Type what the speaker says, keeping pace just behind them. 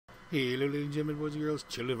Hello, ladies and gentlemen, boys and girls,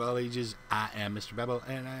 children of all ages. I am Mr. Babble,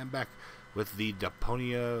 and I am back with the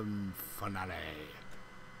Deponia finale.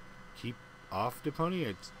 Keep off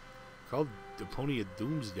Deponia. It's called Deponia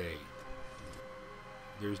Doomsday.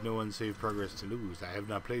 There's no unsaved progress to lose. I have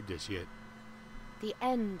not played this yet. The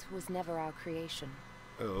end was never our creation.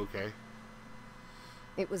 Oh, okay.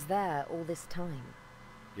 It was there all this time.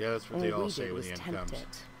 Yeah, that's what they all say when the end comes.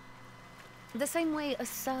 The same way a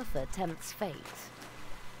surfer tempts fate.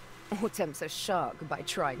 Or tempts a shark by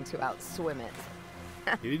trying to outswim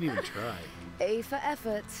it. You didn't even try. A for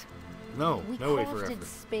effort. No, no way for We crafted effort.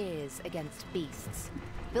 spears against beasts,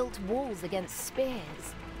 built walls against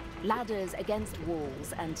spears, ladders against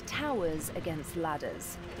walls, and towers against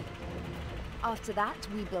ladders. After that,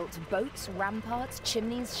 we built boats, ramparts,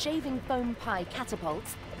 chimneys, shaving foam pie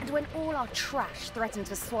catapults, and when all our trash threatened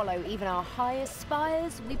to swallow even our highest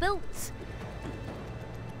spires, we built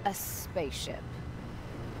a spaceship.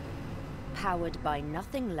 Powered by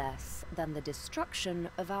nothing less than the destruction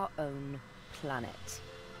of our own planet.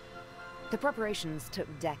 The preparations took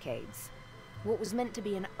decades. What was meant to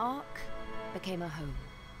be an ark became a home.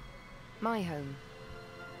 My home.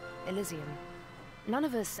 Elysium. None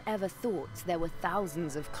of us ever thought there were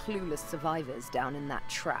thousands of clueless survivors down in that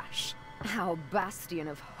trash. Our bastion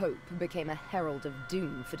of hope became a herald of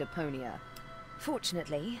doom for Deponia.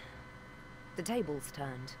 Fortunately, the tables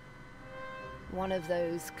turned. One of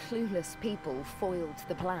those clueless people foiled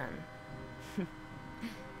the plan.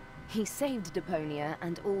 He saved Deponia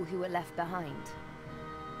and all who were left behind.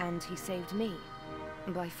 And he saved me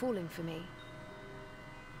by falling for me.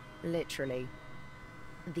 Literally,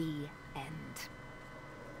 the end.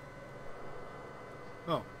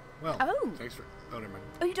 Oh, well, Oh! thanks for... Oh, never mind.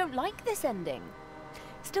 Oh, you don't like this ending?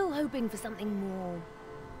 Still hoping for something more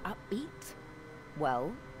upbeat?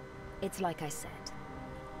 Well, it's like I said.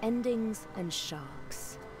 Endings and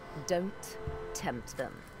sharks. Don't tempt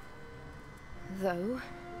them. Though,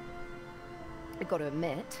 I gotta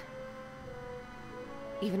admit,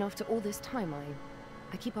 even after all this time,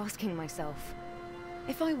 I keep asking myself,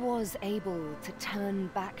 if I was able to turn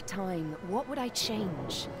back time, what would I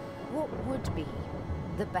change? What would be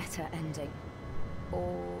the better ending?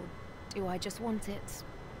 Or do I just want it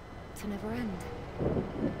to never end?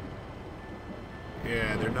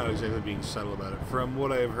 Yeah, they're not exactly being subtle about it. From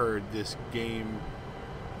what I've heard, this game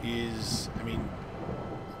is... I mean,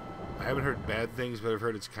 I haven't heard bad things, but I've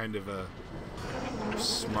heard it's kind of a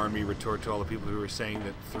smarmy retort to all the people who were saying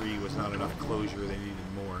that 3 was not enough closure, they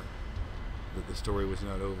needed more. That the story was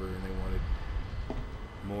not over and they wanted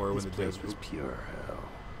more when the devs was pure hell.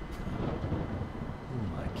 Who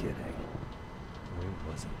am I kidding?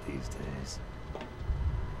 Where wasn't these days?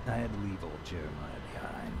 I had to leave old Jeremiah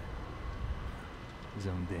behind. His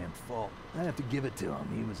own damn fault. I have to give it to him.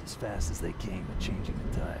 He was as fast as they came at changing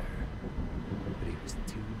the tire. But he was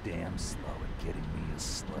too damn slow at getting me a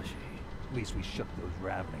slushy. At least we shook those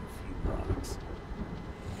ravening few rocks.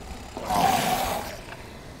 I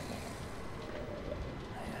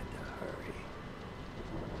had to hurry.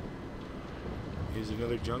 Here's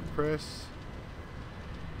another junk press.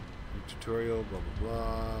 New tutorial, blah, blah,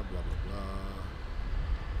 blah, blah, blah, blah.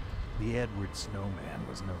 The Edward Snowman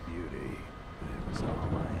was no beauty, but it was all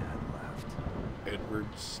I had left. Edward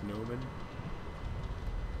Snowman.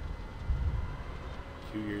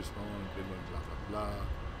 2 years long, good one, blah, blah,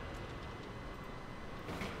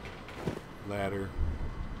 blah. Ladder.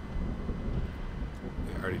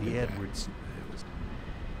 They already did The that. Edwards. It was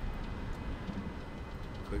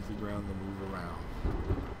Click the ground, then move around.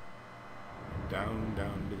 Down,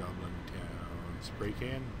 down to Goblin Town. Spray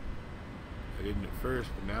can? I didn't at first,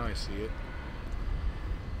 but now I see it.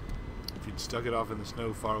 If you'd stuck it off in the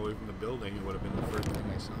snow far away from the building, it would have been the first thing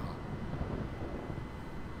I saw.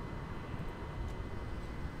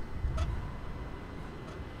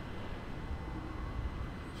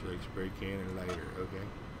 It's like spray can and lighter, okay.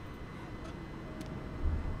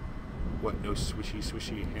 What, no swishy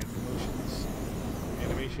hand motions?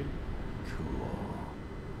 Animation? cool.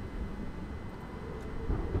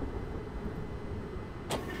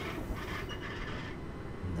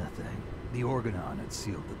 Nothing. The Organon had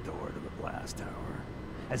sealed the door to the blast tower.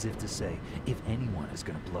 As if to say, if anyone is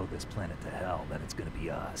going to blow this planet to hell, then it's going to be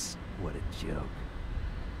us. What a joke.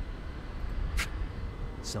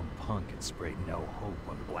 Some punk had sprayed no hope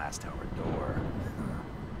on the blast tower door.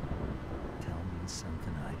 Tell me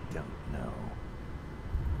something I don't know.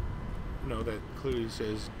 No, that clearly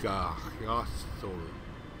says Gah, Yosol.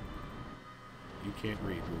 You can't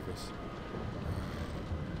read, Rufus.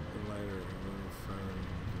 Lighter.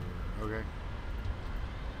 Okay.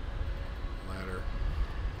 Ladder.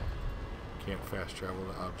 Can't fast travel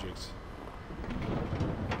to objects.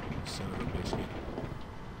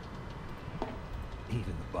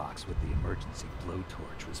 box with the emergency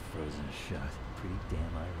blowtorch was frozen shut. Pretty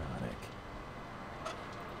damn ironic.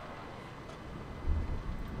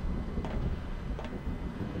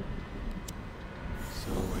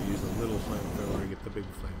 So I use a little flamethrower to get the big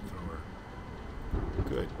flamethrower.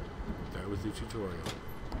 Good. That was the tutorial.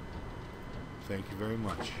 Thank you very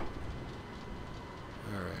much.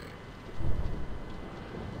 Alright.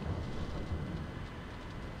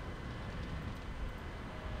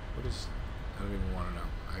 What is... I don't even want to know.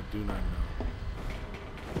 I do not know.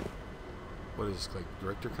 What is this, like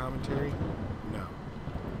director commentary? No.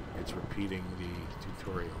 It's repeating the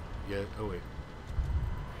tutorial. Yeah, oh wait.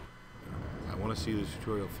 I want to see the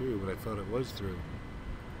tutorial through, but I thought it was through.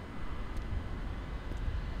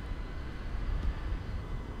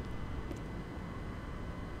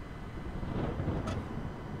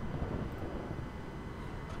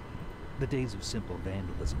 The days of simple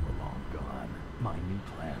vandalism were long gone. My new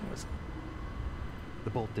plan was... The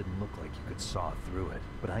bolt didn't look like you could saw through it,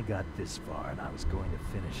 but I got this far and I was going to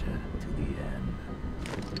finish it to the end.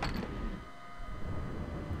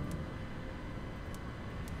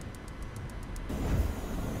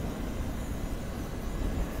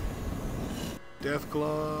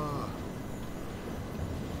 Deathclaw!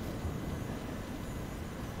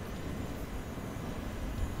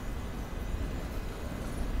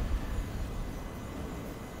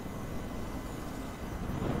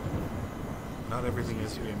 Not everything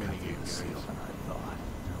has to be a minigame, guys. Than I thought.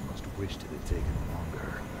 I almost wished it had taken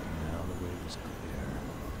longer. Now the way was clear.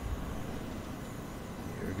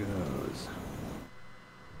 Here goes.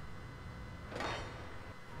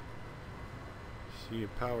 See a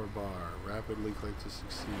power bar. Rapidly click to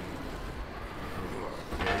succeed.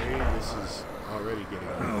 Okay, this is already getting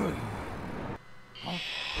good. Whoa.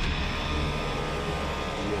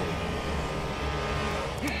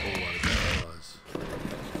 A whole lot of buzz.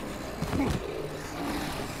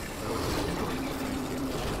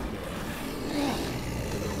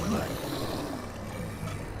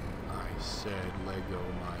 I said Lego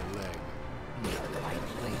my leg.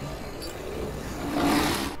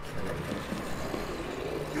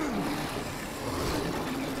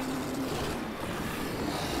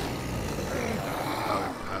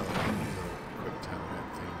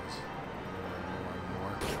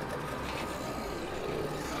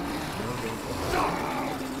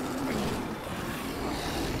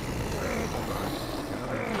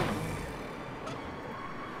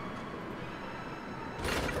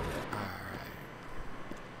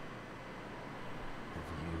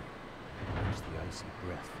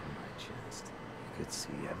 Breath from my chest. You could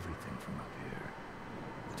see everything from up here.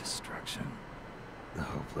 The destruction, the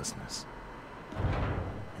hopelessness,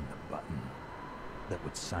 and the button that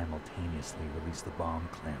would simultaneously release the bomb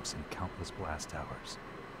clamps in countless blast towers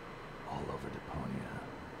all over Deponia.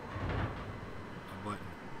 A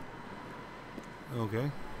button.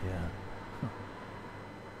 Okay. Yeah.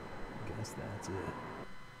 Guess that's it.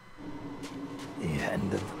 The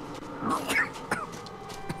end of...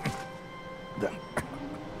 the...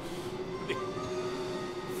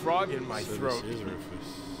 Frog in my throat. This is Rufus.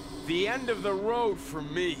 The end of the road for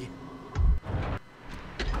me.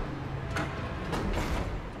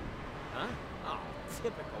 Huh? Oh,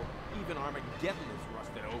 typical. Even Armageddon is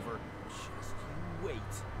rusted over. Just you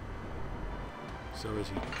wait. So is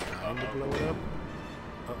he trying to blow it up?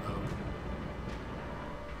 Uh-oh.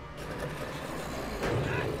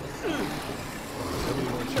 Somebody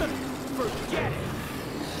wants you to... Forget it!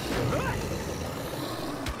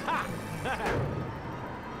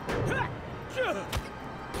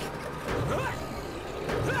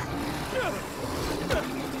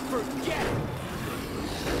 Forget it!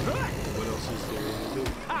 What else is there to do?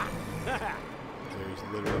 There's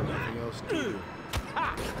literally nothing else to do.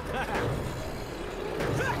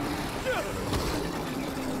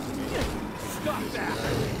 Stop that!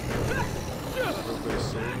 A little bit of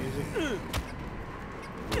soul music.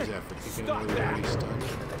 What is that, for kicking away the already stunned?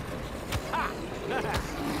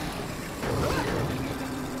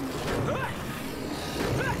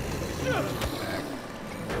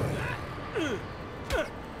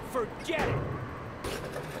 Forget it!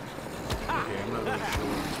 Okay, I'm not really sure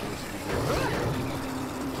what I'm supposed to be doing.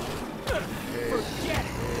 Forget it!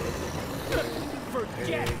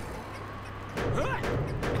 Forget it!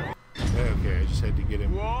 Okay, I just had to get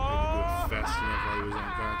him. I had to do it fast enough while he was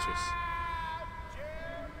unconscious.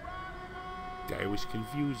 That was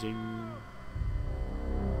confusing.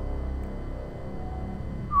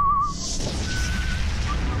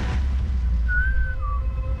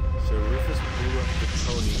 So Rufus blew up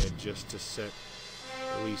Deponia just to set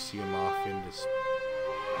Elysium off into...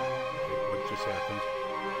 Wait, what just happened?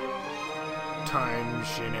 Time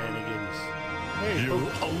shenanigans. Hey, You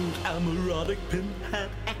old amoronic pinhead,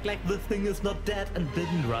 act like the thing is not dead and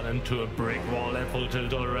didn't run into a brick wall at full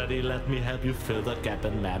tilt already. Let me help you fill that gap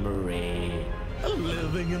in memory.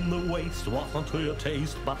 Living in the waste wasn't to your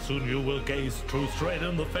taste, but soon you will gaze true straight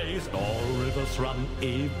in the face. All rivers run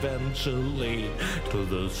eventually to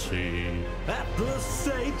the sea. At this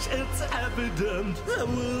stage it's evident there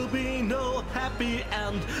will be no happy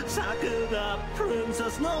end. Suck it up,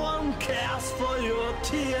 princess, no one cares for your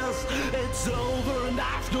tears. It's over and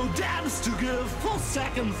I've no damns to give for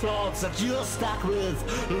second thoughts that you're stuck with,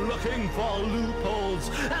 looking for loopholes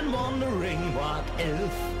and wondering what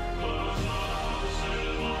if.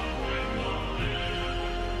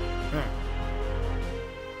 Huh.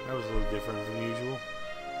 That was a little different than usual.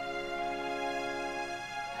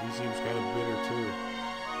 He seems kind of bitter too.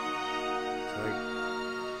 It's like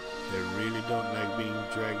they really don't like being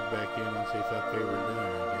dragged back in once they thought they were done, I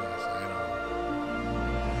guess. I don't know.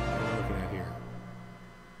 What am I looking at here?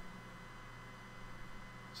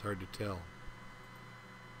 It's hard to tell.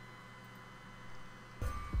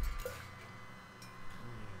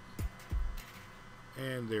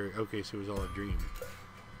 And there, okay, so it was all a dream.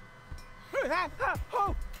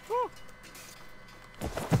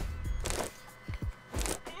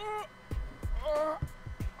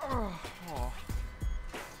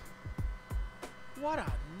 What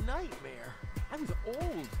a nightmare. I was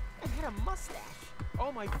old and had a mustache.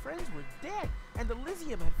 All my friends were dead, and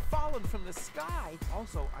Elysium had fallen from the sky.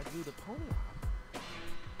 Also, I grew Deponia.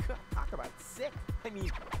 Talk about sick. I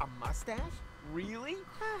mean, a mustache? Really?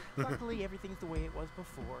 Luckily, everything's the way it was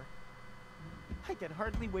before. I can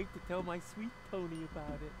hardly wait to tell my sweet pony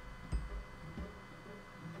about it.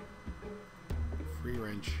 Free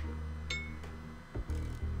wrench.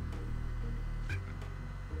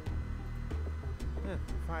 The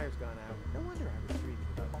fire's gone out. No wonder I was dreaming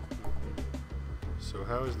about this too. So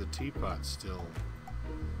how is the teapot still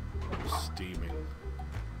steaming?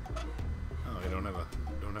 Oh, I don't have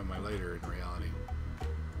my lighter in reality.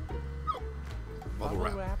 Bubble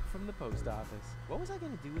wrap. From the post office. What was I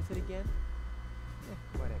going to do with it again?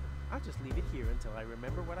 Whatever. I'll just leave it here until I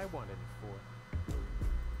remember what I wanted it for.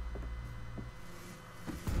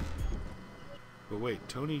 But wait,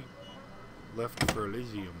 Tony left for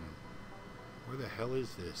Elysium. Where the hell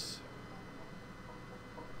is this?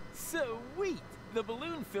 Sweet! The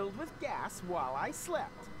balloon filled with gas while I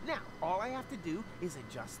slept. Now, all I have to do is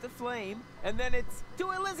adjust the flame, and then it's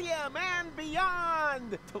to Elysium and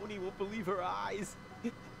beyond! Tony won't believe her eyes.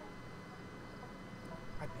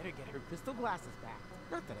 I better get her crystal glasses back.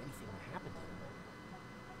 Not that anything will happen to them.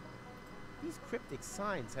 These cryptic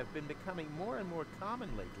signs have been becoming more and more common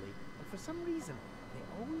lately, and for some reason, they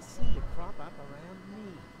always seem to crop up around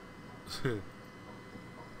me.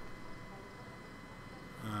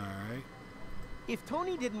 Alright. If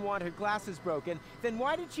Tony didn't want her glasses broken, then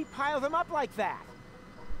why did she pile them up like that?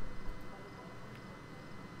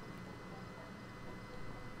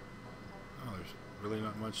 Oh, there's really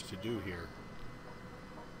not much to do here.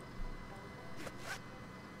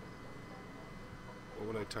 What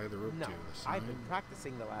would I tie the rope No, to? The sign? I've been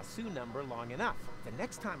practicing the lasso number long enough. The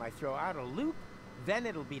next time I throw out a loop, then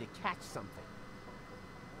it'll be to catch something.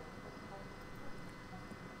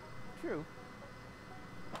 True.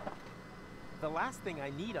 The last thing I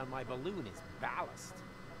need on my balloon is ballast.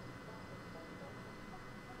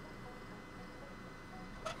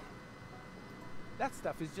 That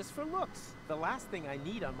stuff is just for looks. The last thing I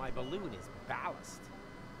need on my balloon is ballast.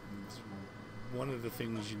 It's one of the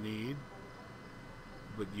things you need,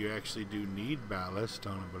 but you actually do need ballast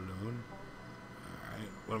on a balloon. Alright,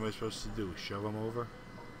 what am I supposed to do? Shove them over?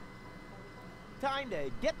 Time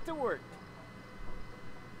to get to work.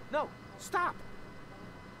 No, stop!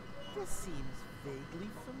 This seems vaguely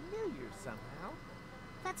familiar somehow.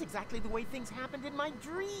 That's exactly the way things happened in my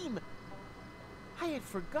dream. I had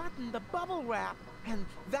forgotten the bubble wrap, and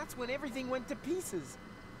that's when everything went to pieces.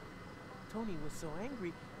 Tony was so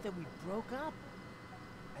angry that we broke up.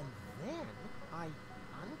 And then I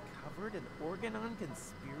uncovered an Organon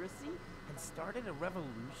conspiracy and started a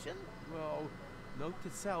revolution? Well, note to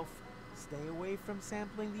self, stay away from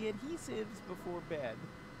sampling the adhesives before bed.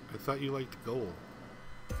 I thought you liked gold.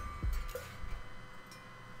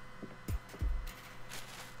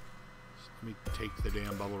 Let me take the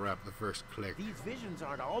damn bubble wrap the first click. These visions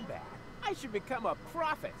aren't all bad. I should become a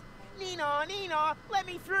prophet. Nina, Nina, let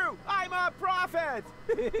me through. I'm a prophet.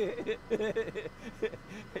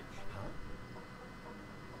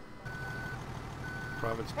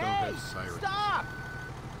 Prophets don't Hey, have sirens. stop!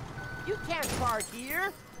 You can't park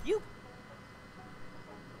here. You...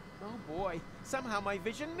 Oh boy, somehow my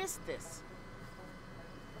vision missed this.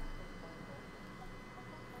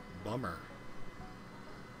 Bummer.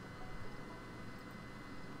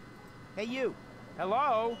 Hey, you.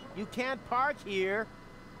 Hello? You can't park here.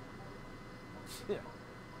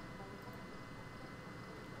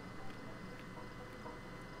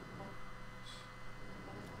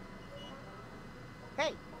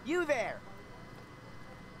 Hey, you there!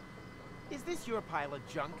 Is this your pile of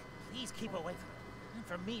junk? Please keep away from it. And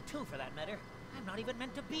from me too, for that matter. I'm not even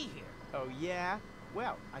meant to be here. Oh, yeah?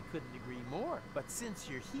 Well, I couldn't agree more. But since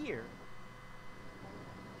you're here...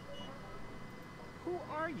 Who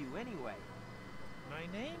are you, anyway? My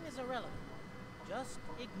name is irrelevant. Just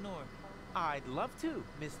ignore me. I'd love to,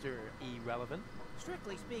 Mr. Irrelevant.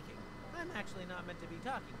 Strictly speaking, I'm actually not meant to be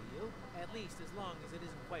talking to you, at least as long as it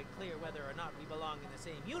isn't quite clear whether or not we belong in the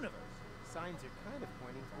same universe. Signs are kind of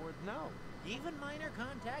pointing toward no. Even minor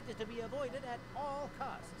contact is to be avoided at all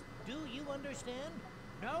costs. Do you understand?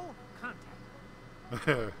 No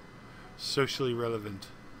contact. Socially relevant.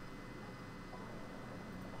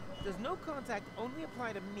 Does no contact only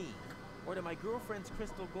apply to me, or to my girlfriend's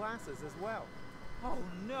crystal glasses as well? Oh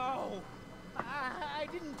no! I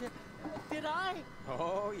didn't... did I?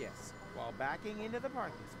 Oh, yes. While backing into the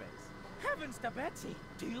parking space. Heavens to Betsy!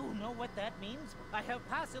 Do you know what that means? I have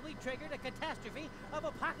possibly triggered a catastrophe of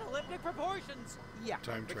apocalyptic proportions! Yeah,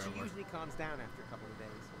 Time but traveler. she usually calms down after a couple of days.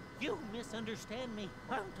 You misunderstand me.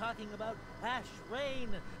 I'm talking about ash rain,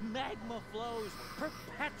 magma flows,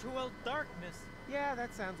 perpetual darkness. Yeah,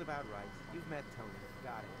 that sounds about right. You've met Tony.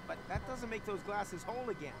 Got it. But that doesn't make those glasses whole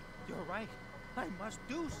again. You're right. I must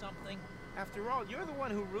do something. After all, you're the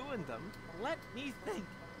one who ruined them. Let me think.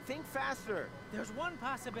 Think faster. There's one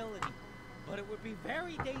possibility, but it would be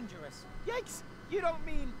very dangerous. Yikes! You don't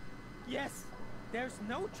mean... Yes, there's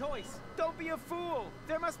no choice. Don't be a fool!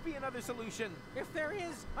 There must be another solution. If there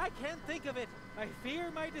is, I can't think of it. I fear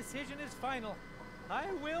my decision is final.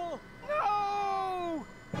 I will... No!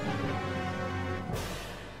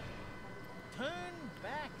 turn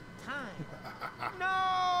back time.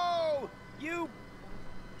 No! You...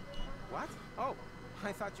 What? Oh,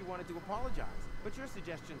 I thought you wanted to apologize. But your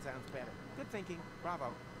suggestion sounds better. Good thinking.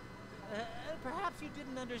 Bravo. Perhaps you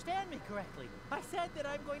didn't understand me correctly. I said that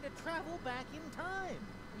I'm going to travel back in time.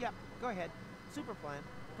 Yep, go ahead. Super plan.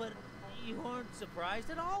 But you aren't surprised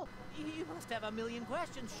at all? You must have a million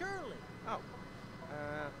questions, surely. Oh.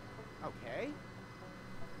 Okay.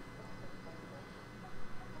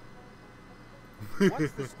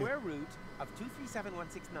 What's the square root of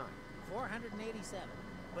 237169? 487.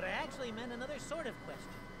 But I actually meant another sort of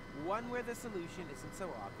question. One where the solution isn't so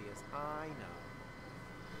obvious. I know.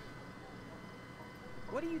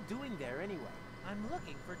 What are you doing there anyway? I'm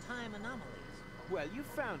looking for time anomalies. Well, you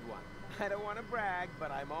found one. I don't want to brag,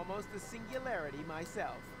 but I'm almost a singularity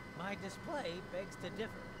myself. My display begs to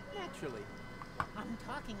differ. Naturally. I'm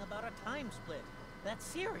talking about a time split. That's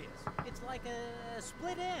serious. It's like a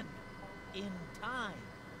split end. In time.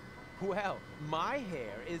 Well, my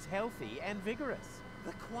hair is healthy and vigorous.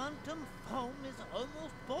 The quantum foam is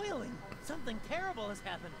almost boiling. Something terrible has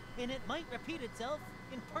happened, and it might repeat itself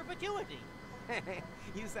in perpetuity.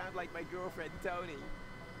 You sound like my girlfriend, Tony.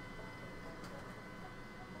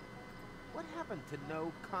 What happened to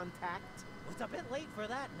no contact? It's a bit late for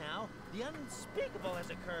that now. The unspeakable has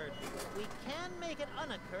occurred. We can make it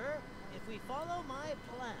unoccur if we follow my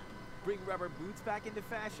plan. Bring rubber boots back into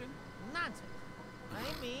fashion? Nonsense.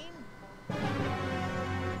 I mean...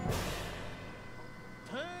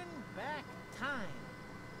 turn back time.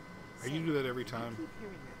 You do that every time. I keep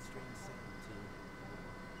hearing that strange sound,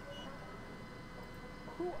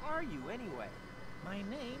 too. Who are you, anyway? My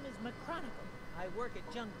name is McChronicle. I work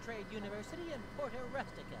at Junk Trade University in Porta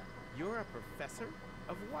Rustica. You're a professor?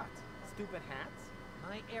 Of what? Stupid hats?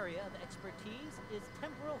 My area of expertise is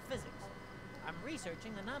temporal physics. I'm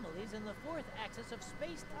researching anomalies in the fourth axis of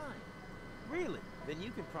space-time. Really? Then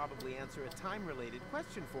you can probably answer a time-related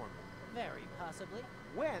question for me. Very possibly.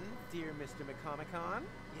 When, dear Mr. McComicon?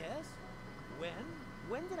 Yes? When?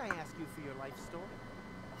 When did I ask you for your life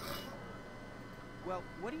story? Well,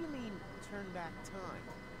 what do you mean, turn back time?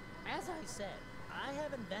 As I said, I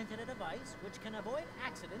have invented a device which can avoid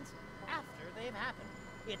accidents after they've happened.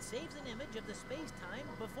 It saves an image of the space-time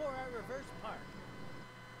before I reverse park.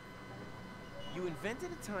 You invented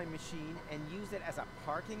a time machine and used it as a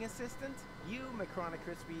parking assistant? You,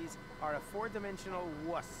 McChronicrispies, are a four-dimensional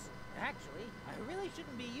wuss. Actually, I really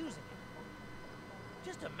shouldn't be using it.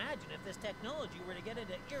 Just imagine if this technology were to get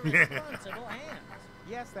into irresponsible hands.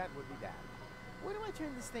 Yes, that would be bad. Where do I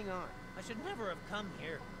turn this thing on? I should never have come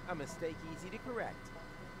here. A mistake easy to correct.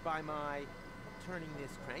 By my turning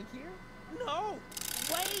this crank here? No!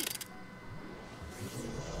 Wait!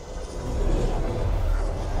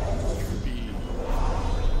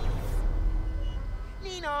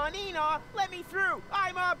 Nina, Nina! Aw, let me through!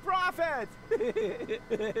 I'm a prophet! Huh?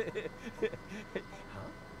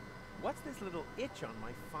 What's this little itch on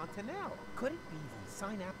my fontanelle? Could it be the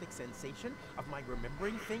synaptic sensation of my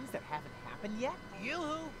remembering things that haven't happened yet?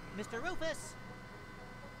 Yoo-hoo, Mr. Rufus.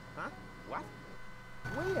 Huh? What?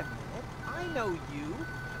 Wait a minute. I know you.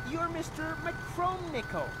 You're Mr.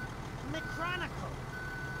 McChromnickel. Micronicle.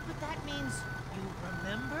 But that means you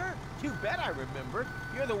remember? You bet I remember.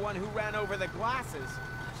 You're the one who ran over the glasses.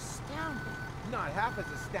 Astounding. Not half as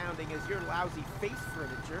astounding as your lousy face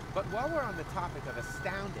furniture, but while we're on the topic of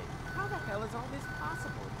astounding, how the hell is all this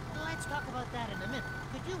possible? Let's talk about that in a minute.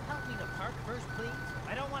 Could you help me to park first, please?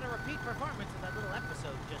 I don't want a repeat performance of that little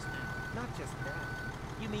episode just now. Not just now.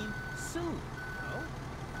 You mean soon? No?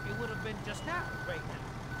 It would have been just now, right now.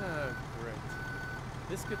 Oh, great.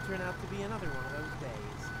 This could turn out to be another one of those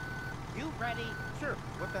days. You ready? Sure,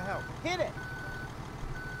 what the hell? Hit it!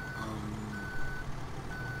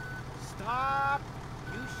 Stop!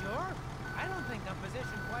 You sure? I don't think I'm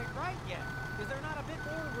positioned quite right yet. Is there not a bit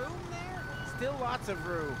more room there? Still lots of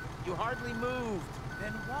room. You hardly moved.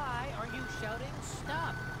 Then why are you shouting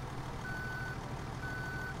stop?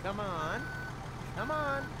 Come on. Come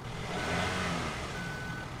on.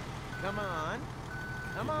 Come on.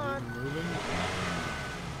 Come on. Moving.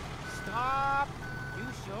 Stop! You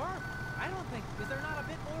sure? I don't think... Is there not a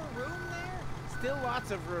bit more room there? Still lots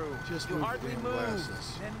of room. Just you move hardly the moved.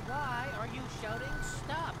 glasses. Then why are you shouting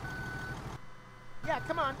stop? Yeah,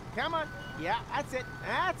 come on. Come on. Yeah, that's it.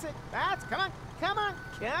 That's it. That's... Come on. Come on.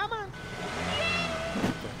 Come on.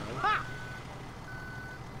 Ha!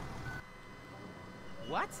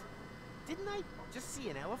 What? Didn't I just see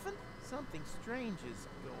an elephant? Something strange is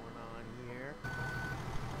going on here.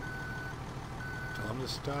 Tell him to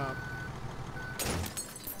stop.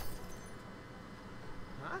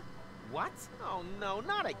 Huh? What? Oh no,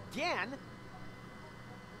 not again!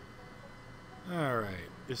 Alright,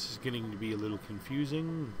 this is getting to be a little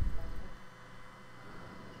confusing.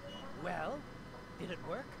 Well, did it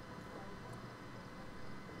work?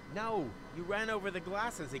 No, you ran over the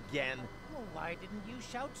glasses again. Well, why didn't you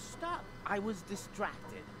shout stop? I was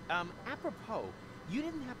distracted. Apropos, you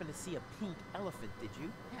didn't happen to see a pink elephant, did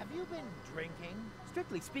you? Have you been drinking?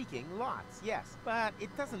 Strictly speaking, lots, yes. But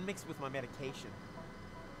it doesn't mix with my medication.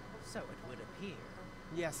 So it would appear.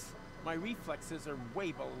 Yes, my reflexes are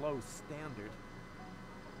way below standard.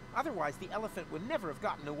 Otherwise, the elephant would never have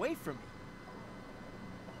gotten away from me.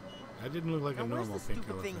 That didn't look like Now, a where's normal the pink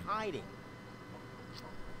stupid elephant. thing hiding?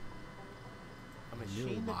 A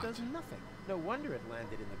machine that bot. does nothing. No wonder it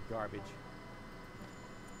landed in the garbage.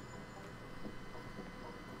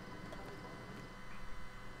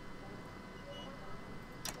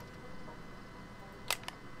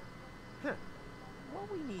 Huh.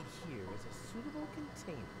 What we need here is a suitable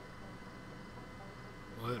container.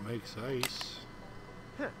 Well, it makes ice.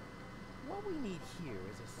 Huh. What we need here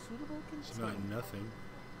is a suitable It's container. not nothing.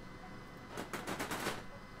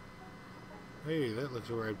 Hey, that looks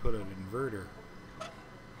where I'd put an inverter. A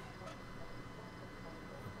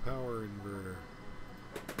power inverter.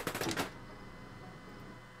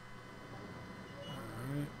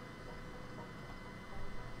 Alright.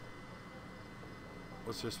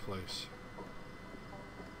 What's this place?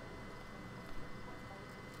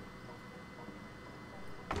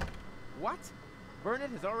 What?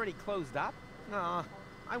 Burnett has already closed up? Aw,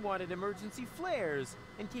 I wanted emergency flares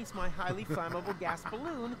in case my highly flammable gas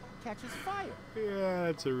balloon catches fire. Yeah,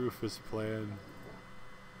 it's a Rufus plan.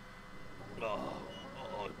 Oh,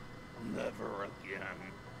 never again.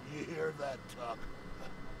 You hear that, Tuck?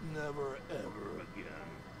 Never, ever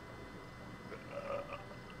again.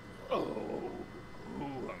 Oh, who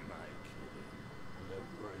am I kidding?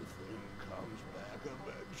 Everything comes back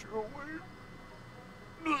eventually.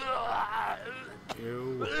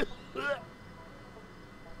 Ew.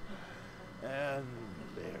 And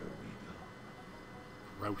there we go.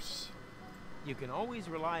 Gross. You can always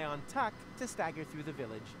rely on Tuck to stagger through the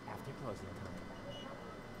village after closing time.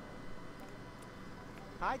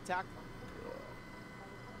 Hi, Tuck.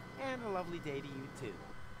 And a lovely day to you, too.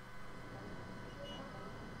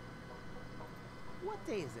 What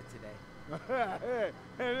day is it today?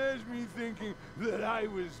 And there's me thinking that I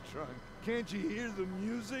was drunk. Can't you hear the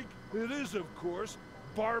music? It is, of course,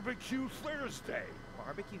 Barbecue Thursday.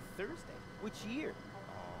 Barbecue Thursday? Which year?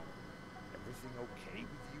 Everything okay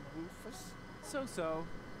with you, Rufus? So.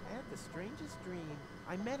 I had the strangest dream.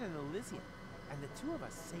 I met an Elysian, and the two of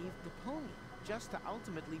us saved Deponia, just to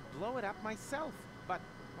ultimately blow it up myself. But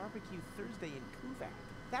Barbecue Thursday in Kuvak,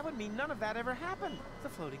 that would mean none of that ever happened. The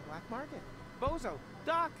floating black market. Bozo,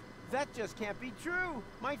 Doc, that just can't be true.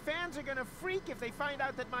 My fans are gonna freak if they find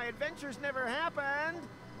out that my adventures never happened.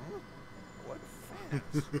 what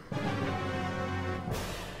fans.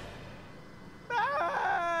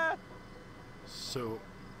 Ah! So,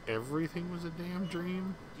 everything was a damn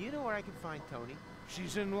dream? Do you know where I can find Tony?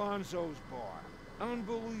 She's in Lonzo's bar.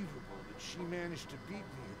 Unbelievable that she managed to beat me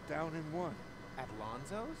at Down in One. At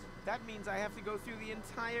Lonzo's? That means I have to go through the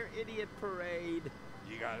entire idiot parade.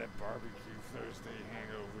 You got a barbecue Thursday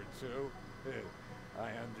hangover too? I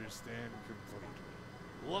understand completely.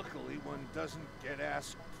 Luckily, one doesn't get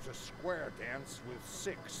asked to square dance with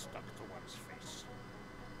 6 stuck to one's face.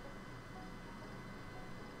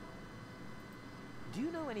 Do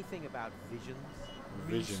you know anything about visions?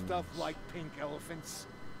 Visions. Stuff like pink elephants.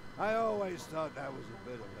 I always thought that was a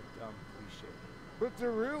bit of a dumb cliche. But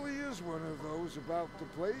there really is one of those about the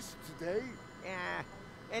place today.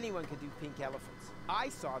 Anyone can do pink elephants. I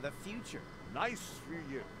saw the future. Nice for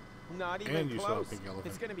you. Not even And you saw a close. pink elephant.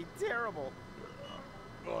 It's gonna be terrible.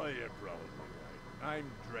 Oh, you're probably right. I'm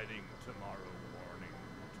dreading tomorrow morning.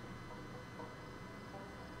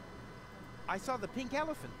 I saw the pink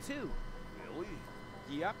elephant too. Really?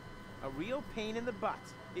 Yep. A real pain in the butt.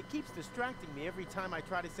 It keeps distracting me every time I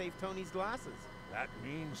try to save Tony's glasses. That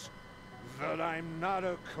means that I'm not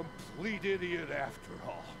a complete idiot after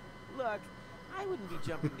all. Look, I wouldn't be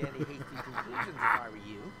jumping to any hasty conclusions if I were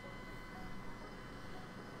you.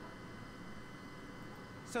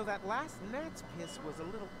 So that last gnat's piss was a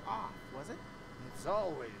little off, was it? It's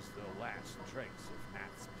always the last drinks of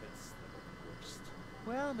Nat's piss that are the worst.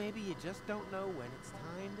 Well, maybe you just don't know when it's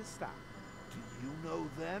time to stop. Do you know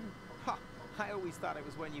then? Ha! I always thought it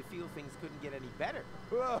was when you feel things couldn't get any better.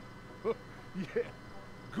 Yeah.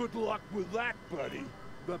 Good luck with that, buddy.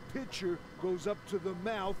 The pitcher goes up to the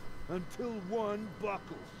mouth until one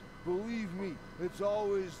buckles. Believe me, it's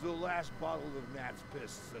always the last bottle of Nat's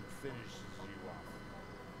piss that finishes you off.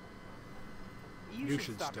 You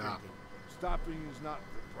should stop. stop. Drinking. Stopping is not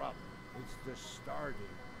the problem. It's the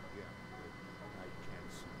starting. Yeah, I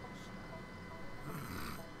can't see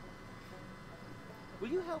this. Will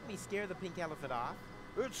you help me scare the pink elephant off?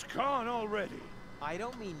 It's gone already. I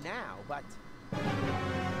don't mean now, but...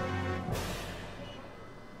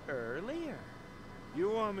 earlier. You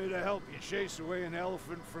want me to help you chase away an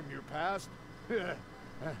elephant from your past?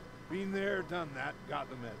 Been there, done that, got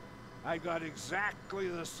the medal. I got exactly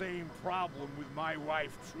the same problem with my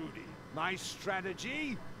wife, Trudy. My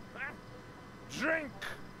strategy? Drink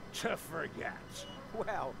to forget.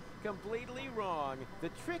 Well, completely wrong. The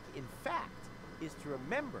trick, in fact, is to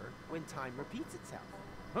remember when time repeats itself.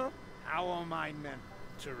 Huh? How am I meant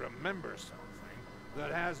to remember something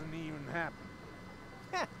that hasn't even happened?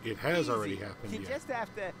 It has Easy. already happened, You yeah. just have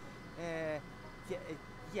to,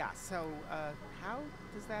 yeah, so, how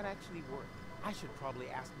does that actually work? I should probably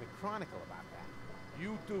ask McChronicle about that.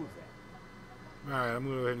 You do that. Alright, I'm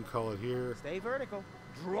going to go ahead and call it here. Stay vertical.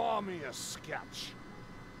 Draw me a sketch.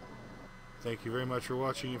 Thank you very much for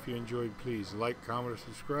watching. If you enjoyed, please like, comment, or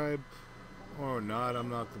subscribe. Or not, I'm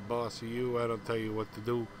not the boss of you. I don't tell you what to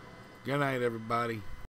do. Good night, everybody.